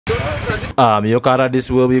Miyoka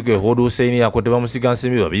aradisi w'Obuikwe Hudu Hussein yakutte bamusiga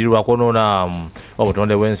nsimbi babiri lwa kwonoona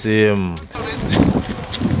obutonde bw'ensi.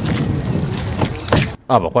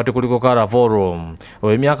 Abakwate kuliko Karavoro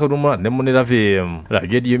ow'emyaka 14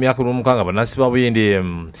 Rajedi y'emyaka 16 bannansi ba Buyindi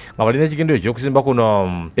nga balina ekigendero eky'okuzimba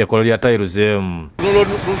kuno ekkolero lya tiles.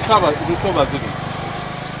 Ntobazi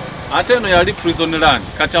ate eno yali prison land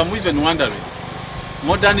kati I'm even wondering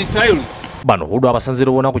modern tiles. Bano Hudu abasanzire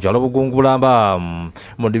bona ku kyalo Bugungulamba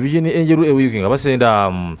mu division enjeru eWuike nga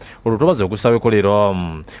basenda olutobazi okusaba ekkolero.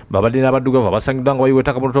 Babadde n'abaddugavu abasangiddwa nga bayiwa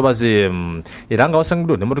ettaka mu lutobazi era nga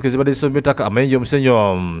basangiddwa n'emmotoka ezibadde zisomba ettaka amayinja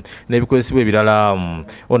omusenyo n'ebikozesebwa ebirala.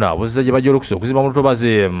 Ono abuzizza gye bajja olukusa okuzimba mu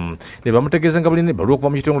lutobazi ne bamutegeeza nga balina ebbaluwa okuva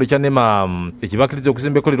mu kitongole kya NEMA ekibakkiriza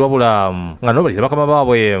okuzimba ekkolero wabula nga nabo balina bakama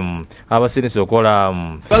baabwe abasindise okola.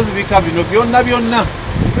 Bazibika bino byonna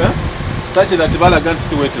such that balaga nti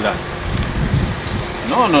si wetland.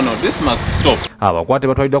 No, this must stop. Abakwate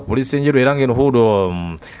batwaliddwa ku poliisi enjeru era ng'eno Hudu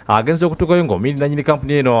agenze okutuukayo ng'omuyindi nannyini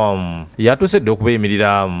kampuni eno yatuusedde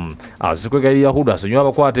okubeeyimirira. Azikwegayirira Hudu asonyiwa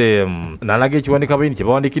abakwate n'alaga ekiwandiika abayini kye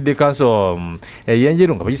bawandiikidde kanso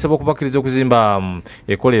ey'enjeru nga bagisaba okubakkiriza okuzimba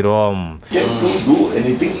ekkolero.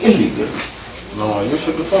 No, you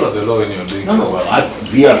should follow the law when you're doing we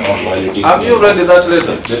are not violating. Have you read that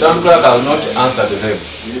letter? The town clerk has not answered them.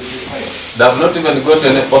 They have not even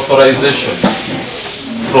gotten authorization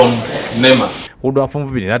from NEMA. Hudu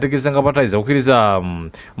afunvubiri n'ategeeza nga batayiza okukkiriza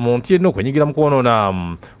muntu yenna okwenyigira mu kwonoona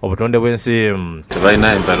obutonde bw'ensi.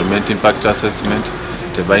 Tebalina environment impact assessment,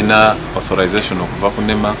 tebalina authorization okuva ku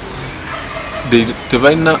NEMA,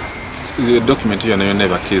 tebalina document yonna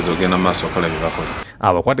ebakkiriza ogenda mu maaso okola bye bakola.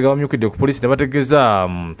 Abakwate bamyukidde ku poliisi ne bategeeza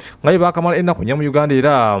nga baakamala ennaku nnya mu Uganda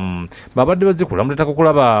era babadde bazikula mu ttaka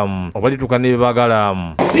okulaba oba lituuka ne bye baagala.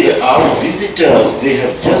 They are visitors. They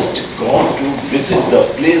have just gone to visit the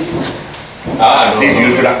place. Please,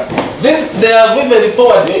 you should have. They have even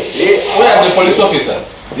reported. Where the police officer?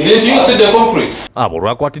 Didn't you see the concrete? Abo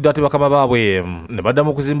lwakwatiddwa ate bakama baabwe ne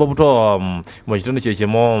baddamu okuzimba obuto mu kitundu kye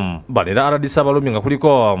kimu. Bano era RDC abalumi nga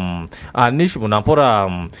kuliko Anish Munampora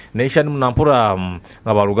ne Ishan Munampora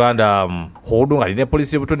nga baluganda. Hudu nga alina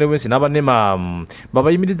poliisi y'obutonde bw'ensi n'abanema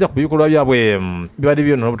babayimirizza ku bikolwa byabwe bibadde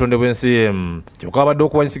byonoona obutonde bw'ensi kyokka babadde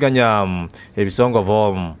okuwanyisiganya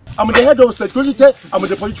ebisongovu. I'm the head of security, I'm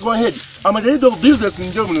the political head, I'm the head of business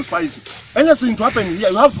in the municipality. Anything to happen here,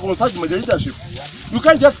 you have to consult my leadership. You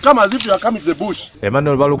can't just come as if you are coming to the bush.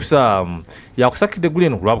 Emmanuel Balukusa yakusakidde eggulu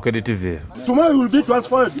eno ku lwa Bukedde TV. Tomorrow you will be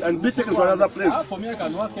transferred and be taken to another place.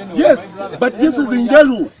 Yes, but this is in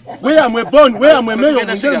Ngelu, where I'm born, where I'm a mayor of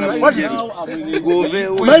Ngelu municipality.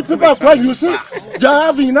 My people are crying, you see, they are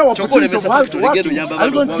having now opportunity to work. Are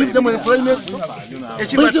you going to give them employment?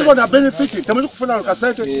 People are benefiting. Temuzi kufuna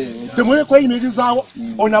kasete, temuzi kweyimirizawo,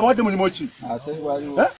 onabadde mulimo ki?